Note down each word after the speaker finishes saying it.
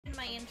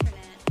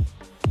internet.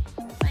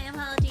 My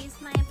apologies,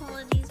 my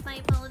apologies, my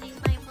apologies,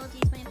 my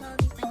apologies, my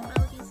apologies, my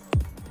apologies.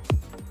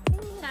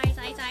 Sorry,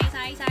 sorry, sorry,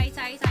 sorry, sorry,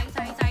 sorry,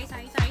 sorry, sorry,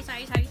 sorry, sorry,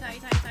 sorry, sorry, sorry,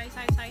 sorry, sorry,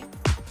 sorry, sorry.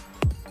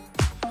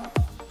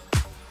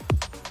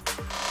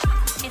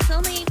 It's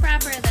only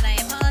proper that I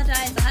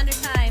apologize 100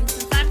 times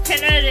since I'm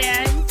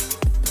Canadian.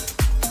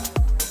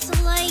 So,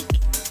 like,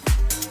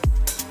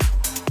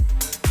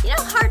 you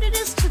know how hard it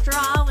is to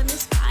draw when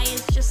this guy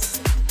is just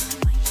sitting on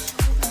my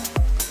shoulder?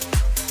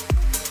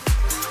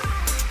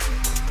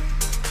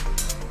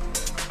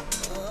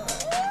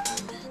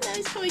 Now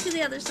he's coming to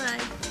the other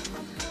side.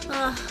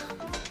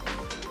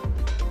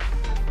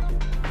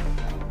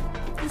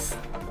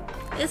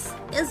 This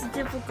is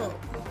difficult.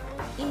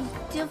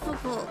 It's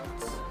difficult.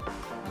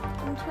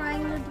 I'm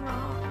trying to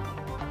draw.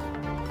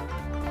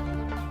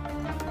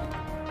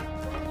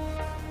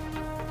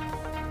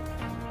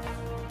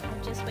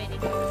 I'm just waiting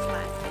for this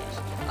last fish.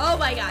 Oh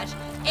my gosh!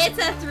 It's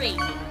a 3!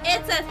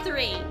 It's a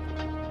 3!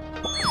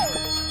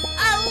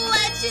 A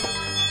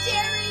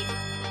legendary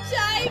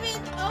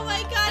diamond! Oh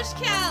my gosh,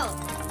 Cal!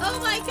 Oh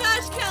my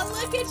gosh, Cal!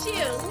 Look at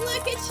you!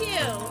 Look at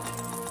you!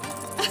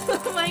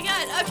 Oh my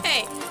god!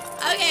 Okay,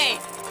 okay.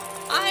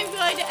 I'm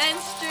going to end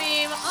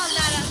stream on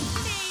that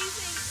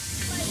amazing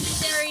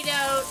legendary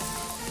note.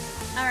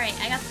 Alright,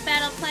 I got the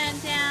battle plan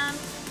down.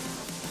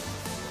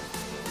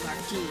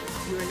 Marquis,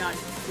 you are not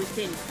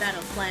within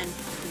battle plan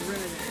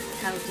perimeter.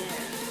 How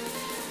dare.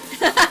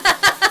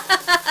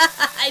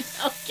 I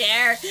don't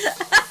care.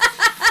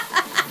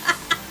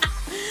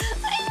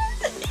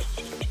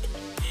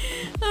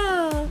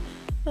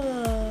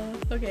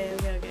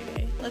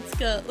 Okay. Let's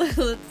go. Let's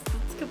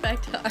go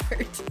back to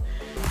art.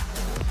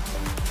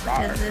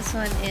 Because this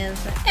one is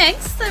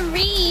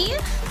X3.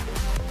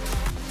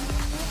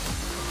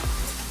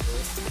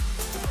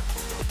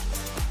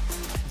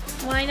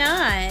 Why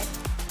not?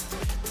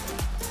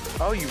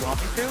 Oh, you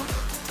want me to?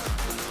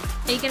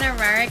 Are you gonna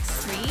RAR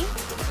X3?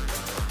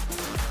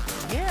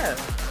 Yeah.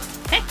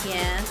 Heck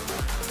yeah.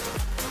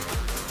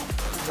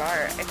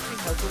 RAR, X3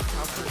 nuzzle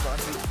counters on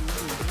you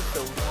too.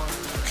 So warm.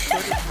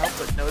 Couldn't help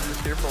but notice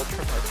your bolt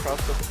from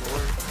across the floor.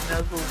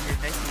 Nuzzle your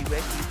necky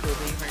wecky so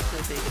they might so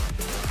they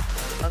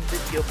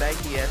unzip your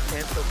baggy ass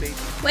pants so baby.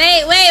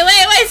 Wait,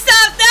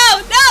 stop!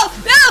 No!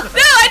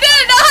 I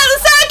didn't know how the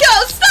sound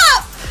goes!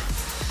 Stop!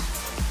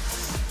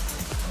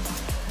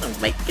 Oh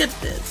my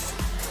goodness.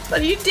 What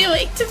are you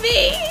doing to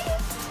me?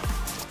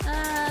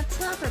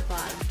 Top or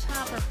bottom?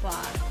 Top or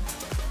bottom?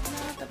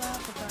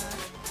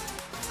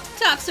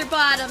 Tops or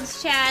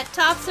bottoms, chat?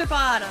 Tops or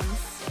bottoms?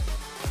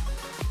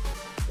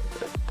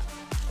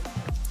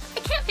 I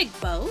can't pick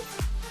both.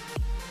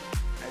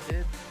 I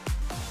did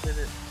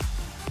it.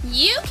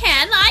 You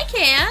can, I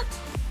can't.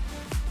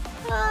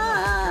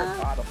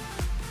 Bottom.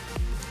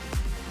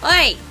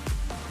 Oi!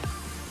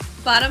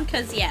 Bottom,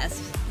 cause yes.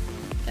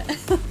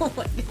 Oh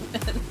my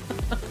goodness.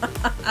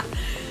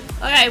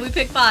 Okay, we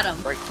pick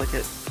bottom. Right click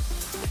it.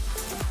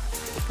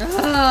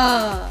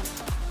 Ugh.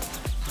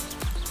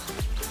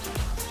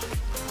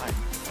 I'm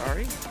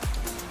sorry.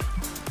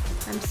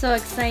 I'm so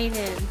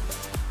excited.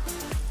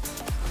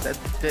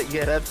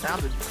 Yeah, that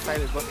sounded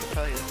excited, let me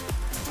tell you.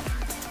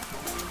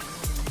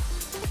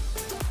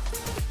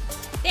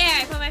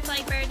 There, I put my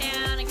flag bear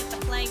down. I get the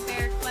flag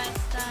bear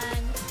quest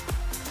done.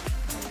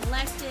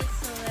 Select it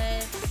so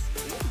it's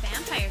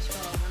vampire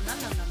scroll. Nom.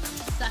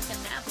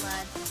 Sucking that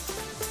blood.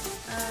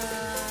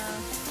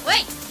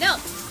 Wait, no!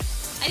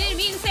 I didn't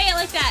mean to say it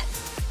like that.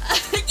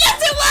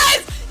 Yes, it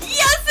was!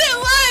 Yes, it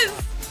was!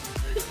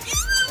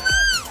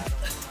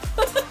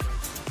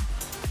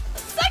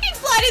 Sucking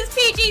blood is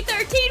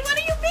PG-13. What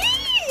are you